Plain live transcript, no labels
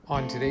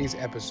On today's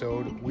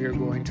episode, we are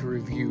going to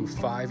review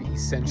 5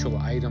 essential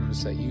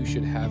items that you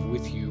should have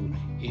with you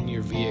in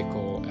your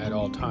vehicle at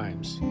all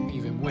times,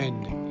 even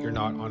when you're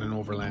not on an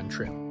overland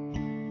trip.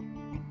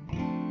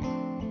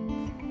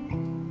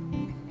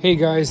 Hey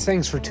guys,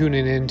 thanks for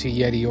tuning in to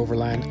Yeti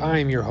Overland.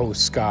 I'm your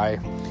host, Sky.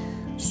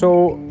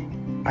 So,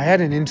 I had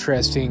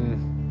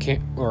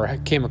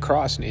came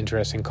across an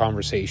interesting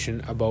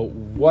conversation about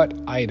what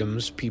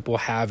items people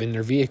have in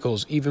their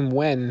vehicles, even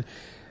when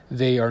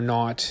they are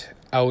not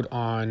out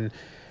on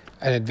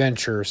an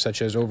adventure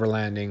such as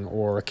overlanding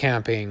or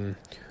camping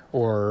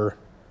or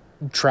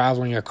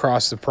traveling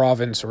across the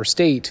province or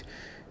state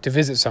to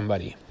visit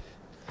somebody.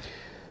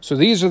 So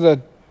these are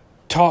the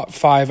top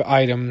 5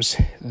 items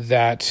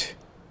that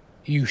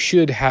you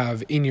should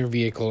have in your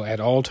vehicle at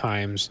all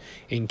times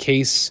in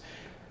case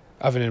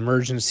of an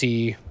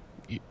emergency,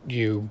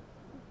 you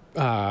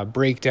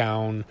break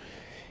down,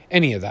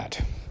 any of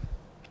that.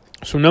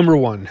 So number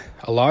 1,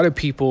 a lot of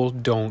people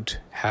don't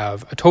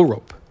have a tow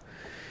rope.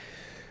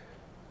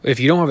 If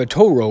you don't have a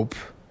tow rope,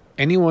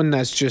 anyone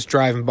that's just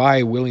driving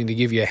by willing to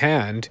give you a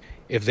hand,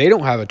 if they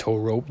don't have a tow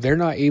rope, they're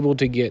not able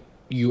to get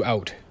you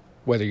out.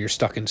 Whether you're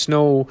stuck in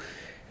snow,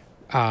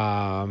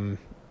 maybe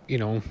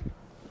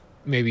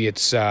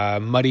it's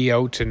muddy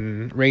out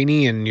and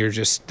rainy and you're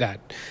just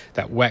that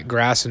wet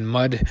grass and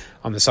mud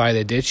on the side of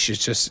the ditch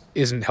just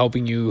isn't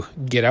helping you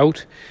get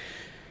out.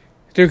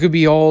 There could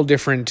be all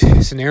different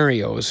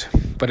scenarios,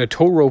 but a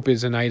tow rope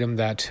is an item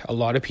that a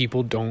lot of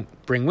people don't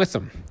bring with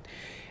them.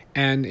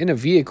 And in a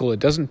vehicle,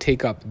 it doesn't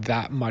take up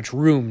that much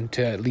room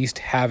to at least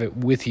have it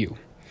with you.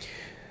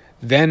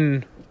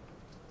 Then,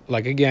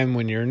 like again,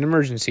 when you're in an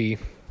emergency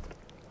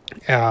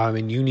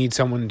and you need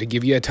someone to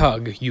give you a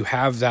tug, you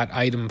have that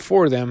item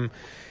for them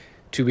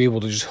to be able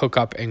to just hook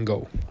up and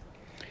go.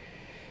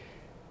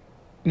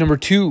 Number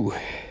 2,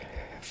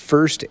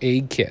 first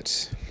aid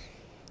kits.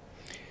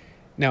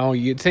 Now,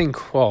 you'd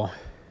think, well,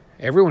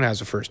 everyone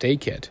has a first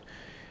aid kit.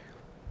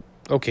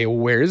 Okay, well,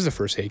 where is the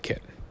first aid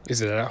kit?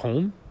 Is it at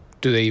home?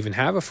 Do they even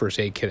have a first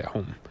aid kit at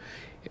home?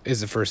 Is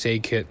the first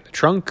aid kit in the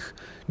trunk?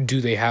 Do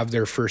they have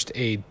their first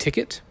aid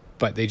ticket,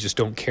 but they just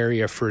don't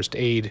carry a first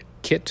aid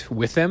kit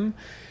with them?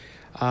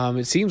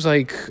 It seems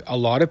like a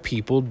lot of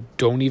people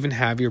don't even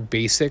have your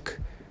basic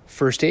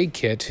first aid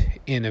kit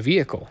in a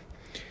vehicle.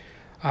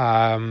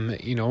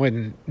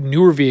 And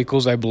newer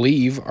vehicles, I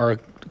believe,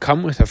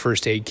 come with a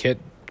first aid kit,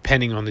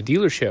 depending on the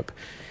dealership.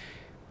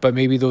 But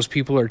maybe those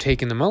people are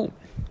taking them out.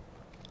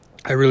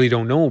 I really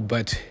don't know,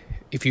 but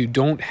if you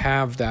don't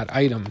have that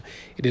item,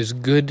 it is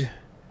good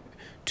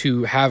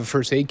to have a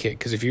first aid kit,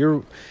 because if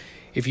you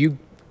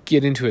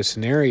get into a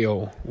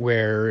scenario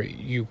where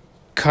you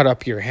cut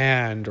up your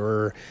hand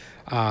or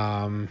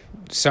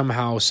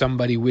somehow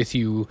somebody with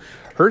you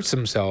hurts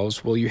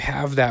themselves, well, you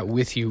have that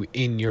with you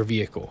in your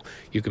vehicle.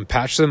 You can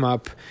patch them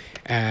up,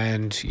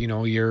 and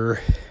you're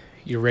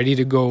ready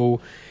to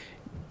go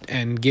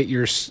and get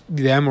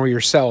them or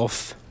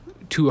yourself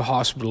to a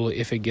hospital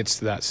if it gets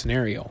to that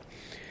scenario.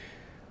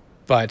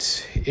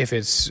 But if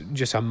it's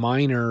just a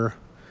minor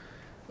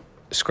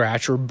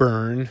scratch or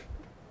burn,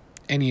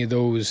 any of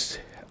those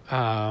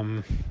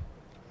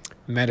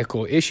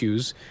medical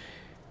issues,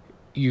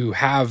 you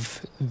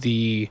have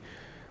the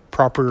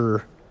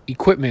proper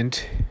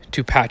equipment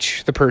to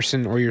patch the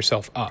person or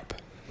yourself up.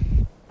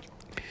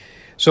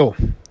 So,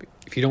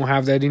 if you don't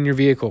have that in your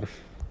vehicle,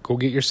 go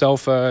get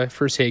yourself a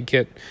first aid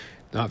kit,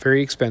 not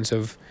very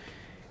expensive,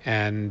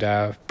 and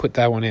put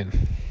that one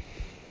in.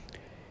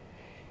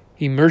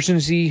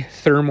 Emergency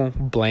thermal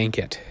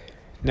blanket.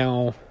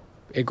 Now,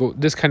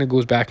 this kind of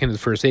goes back into the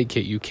first aid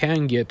kit. You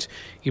can get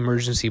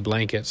emergency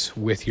blankets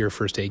with your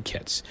first aid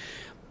kits,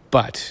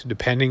 but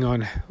depending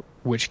on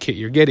which kit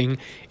you're getting,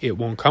 it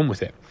won't come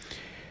with it.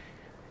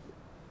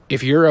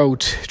 If you're out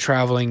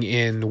traveling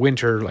in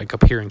winter, like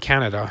up here in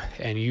Canada,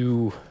 and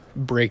you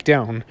break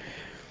down,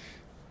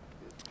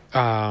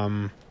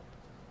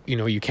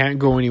 you can't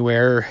go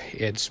anywhere,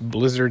 it's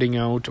blizzarding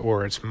out,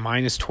 or it's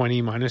minus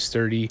 20, minus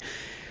 30,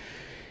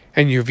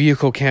 and your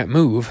vehicle can't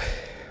move,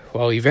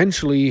 well,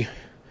 eventually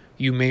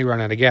you may run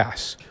out of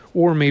gas,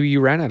 or maybe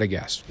you ran out of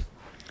gas.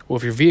 Well,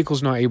 if your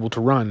vehicle's not able to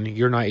run,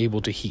 you're not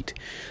able to heat.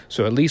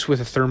 So at least with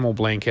a thermal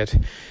blanket,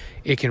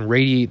 it can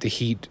radiate the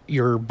heat,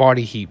 your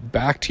body heat,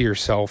 back to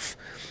yourself,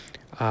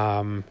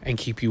 and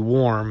keep you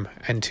warm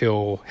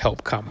until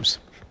help comes.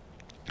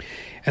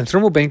 And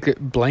thermal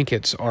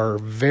blankets are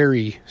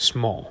very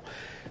small.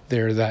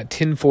 They're that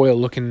tinfoil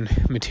looking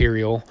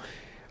material,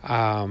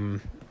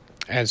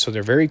 and so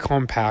they're very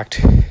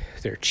compact,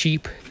 they're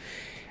cheap,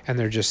 and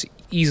they're just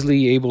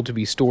easily able to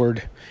be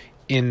stored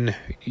in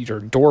your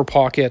door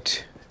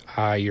pocket,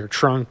 your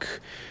trunk,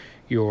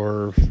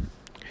 your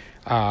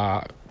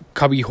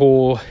cubby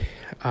hole,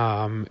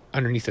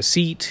 underneath a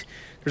seat.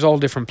 There's all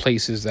different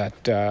places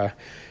that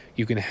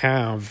you can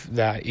have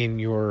that in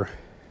your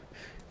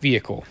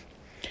vehicle.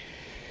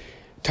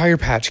 Tire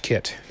patch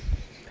kit.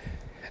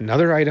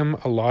 Another item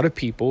a lot of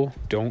people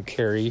don't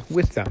carry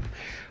with them.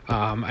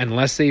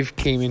 Unless they've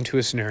came into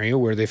a scenario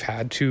where they've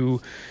had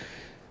to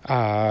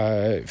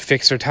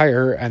fix their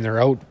tire and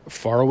they're out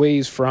far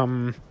away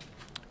from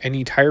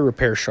any tire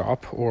repair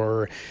shop,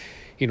 or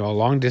a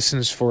long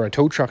distance for a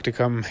tow truck to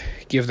come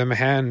give them a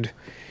hand,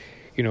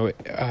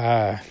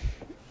 and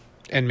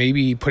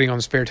maybe putting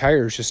on spare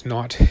tires is just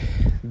not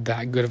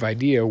that good of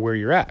idea where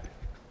you're at.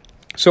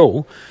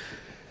 So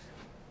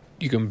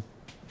you can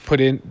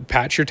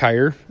patch your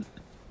tire,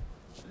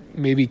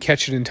 maybe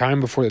catch it in time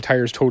before the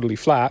tire's totally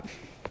flat,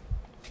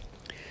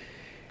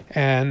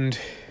 and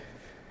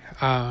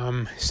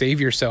save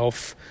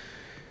yourself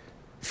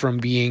from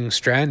being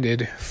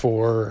stranded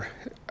for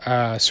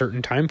a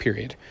certain time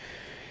period.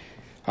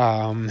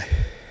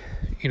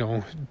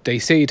 They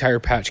say tire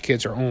patch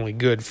kits are only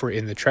good for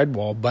in the tread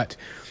wall, but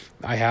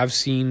I have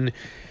seen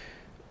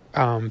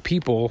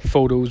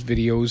photos,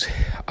 videos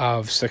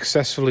of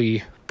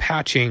successfully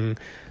patching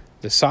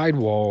the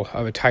sidewall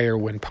of a tire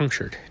when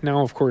punctured.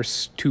 Now, of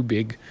course, too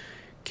big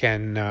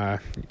can,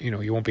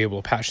 you won't be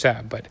able to patch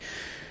that, but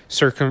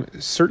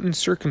certain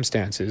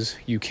circumstances,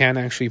 you can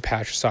actually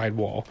patch the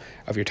sidewall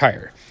of your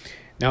tire.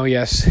 Now,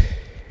 yes,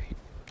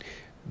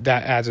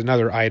 that adds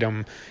another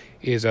item,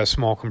 is a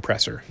small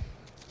compressor.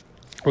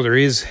 Well, there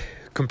is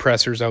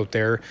compressors out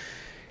there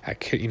at,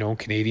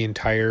 Canadian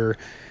Tire,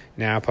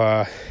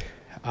 Napa,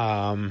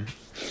 Harbor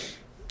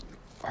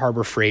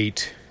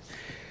Freight,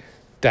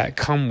 that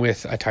come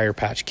with a tire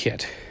patch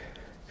kit.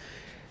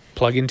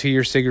 Plug into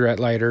your cigarette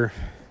lighter,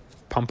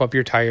 pump up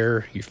your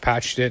tire, you've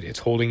patched it, it's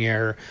holding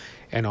air,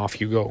 and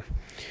off you go.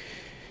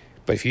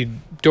 But if you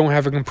don't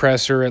have a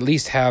compressor, at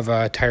least have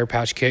a tire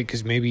patch kit,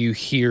 because maybe you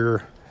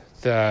hear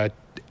the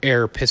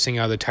air pissing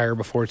out of the tire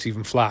before it's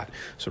even flat.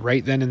 So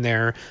right then and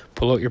there,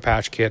 pull out your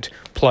patch kit,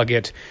 plug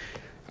it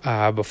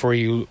before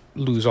you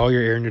lose all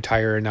your air in your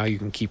tire, and now you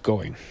can keep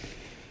going.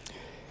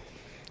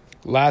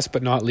 Last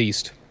but not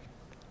least,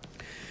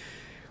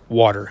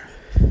 water.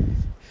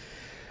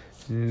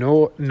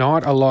 No,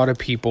 not a lot of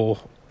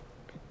people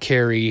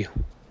carry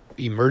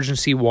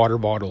emergency water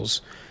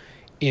bottles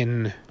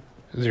in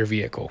their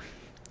vehicle.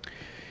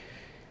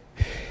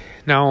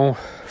 Now,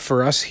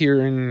 for us here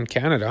in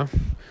Canada,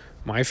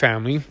 my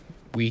family,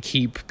 we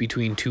keep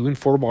between 2 and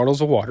 4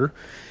 bottles of water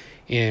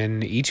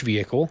in each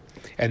vehicle,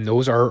 and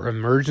those are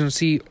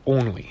emergency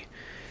only.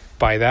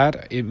 By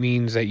that, it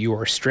means that you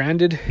are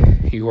stranded,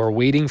 you are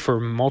waiting for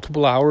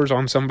multiple hours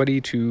on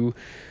somebody to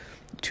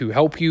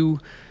help you.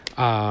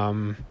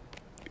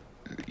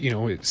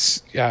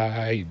 It's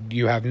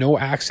you have no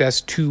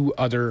access to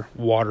other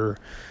water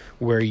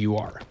where you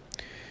are.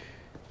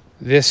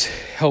 This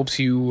helps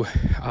you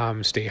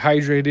stay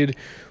hydrated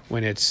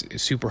when it's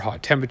super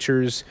hot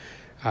temperatures.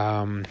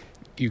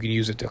 You can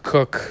use it to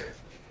cook,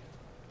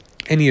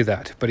 any of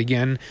that. But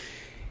again,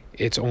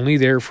 it's only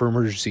there for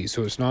emergencies.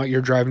 So it's not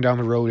you're driving down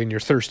the road and you're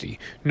thirsty.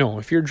 No,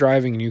 if you're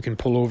driving and you can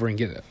pull over and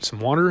get some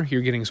water,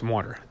 you're getting some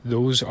water.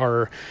 Those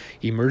are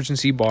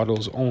emergency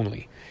bottles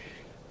only.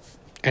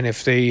 And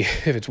if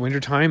it's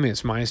wintertime and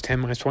it's minus 10,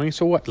 minus 20,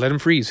 so what? Let them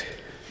freeze.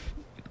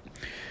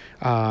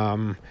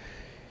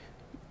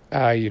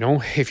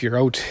 If you're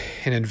out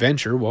in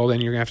adventure, well, then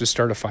you're going to have to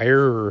start a fire,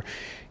 or,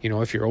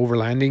 if you're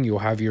overlanding, you'll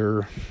have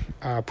your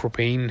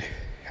propane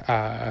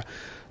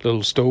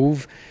little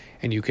stove,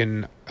 and you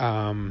can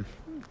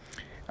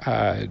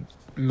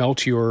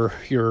melt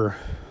your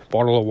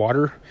bottle of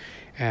water,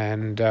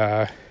 and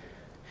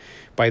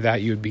by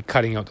that you'd be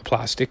cutting out the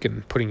plastic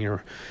and putting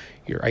your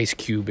ice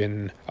cube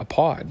in a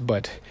pod.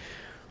 But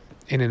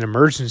in an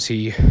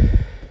emergency,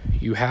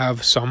 you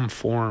have some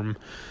form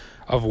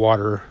of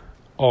water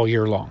all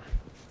year long.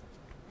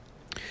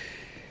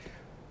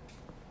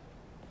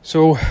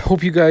 So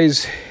hope you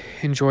guys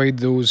enjoyed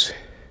those.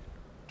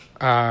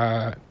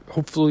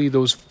 Hopefully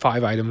those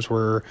 5 items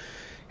were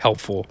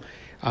helpful.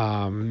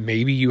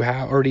 Maybe you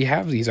already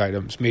have these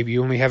items. Maybe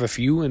you only have a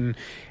few and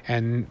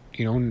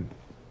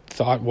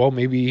thought, well,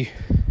 maybe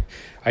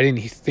I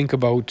didn't think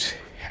about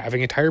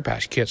having a tire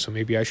patch kit, so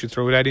maybe I should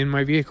throw that in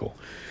my vehicle.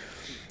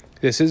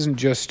 This isn't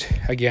just,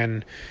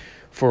 again,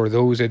 for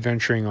those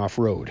adventuring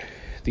off-road.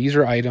 These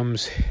are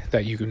items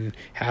that you can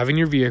have in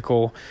your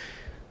vehicle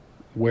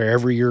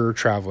wherever you're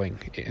traveling,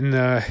 in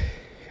the,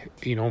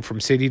 from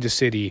city to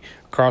city,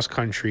 cross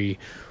country,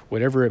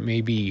 whatever it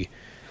may be.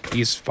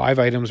 These 5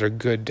 items are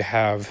good to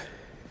have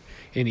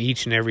in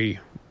each and every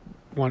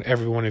one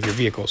of your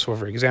vehicles. So,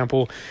 for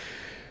example,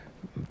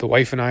 the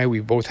wife and I, we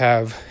both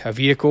have a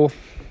vehicle.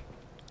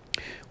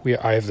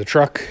 I have the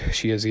truck.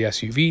 She has the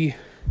SUV.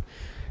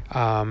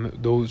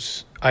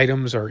 Those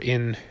items are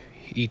in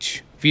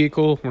each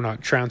vehicle. We're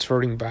not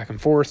transferring back and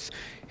forth,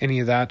 any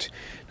of that.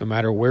 No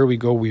matter where we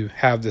go, we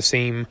have the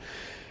same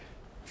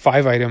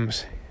 5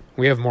 items.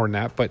 We have more than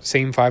that, but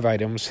same 5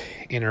 items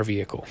in our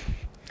vehicle.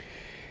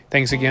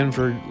 Thanks again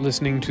for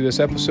listening to this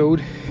episode,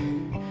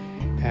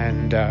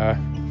 and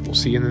we'll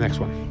see you in the next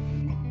one.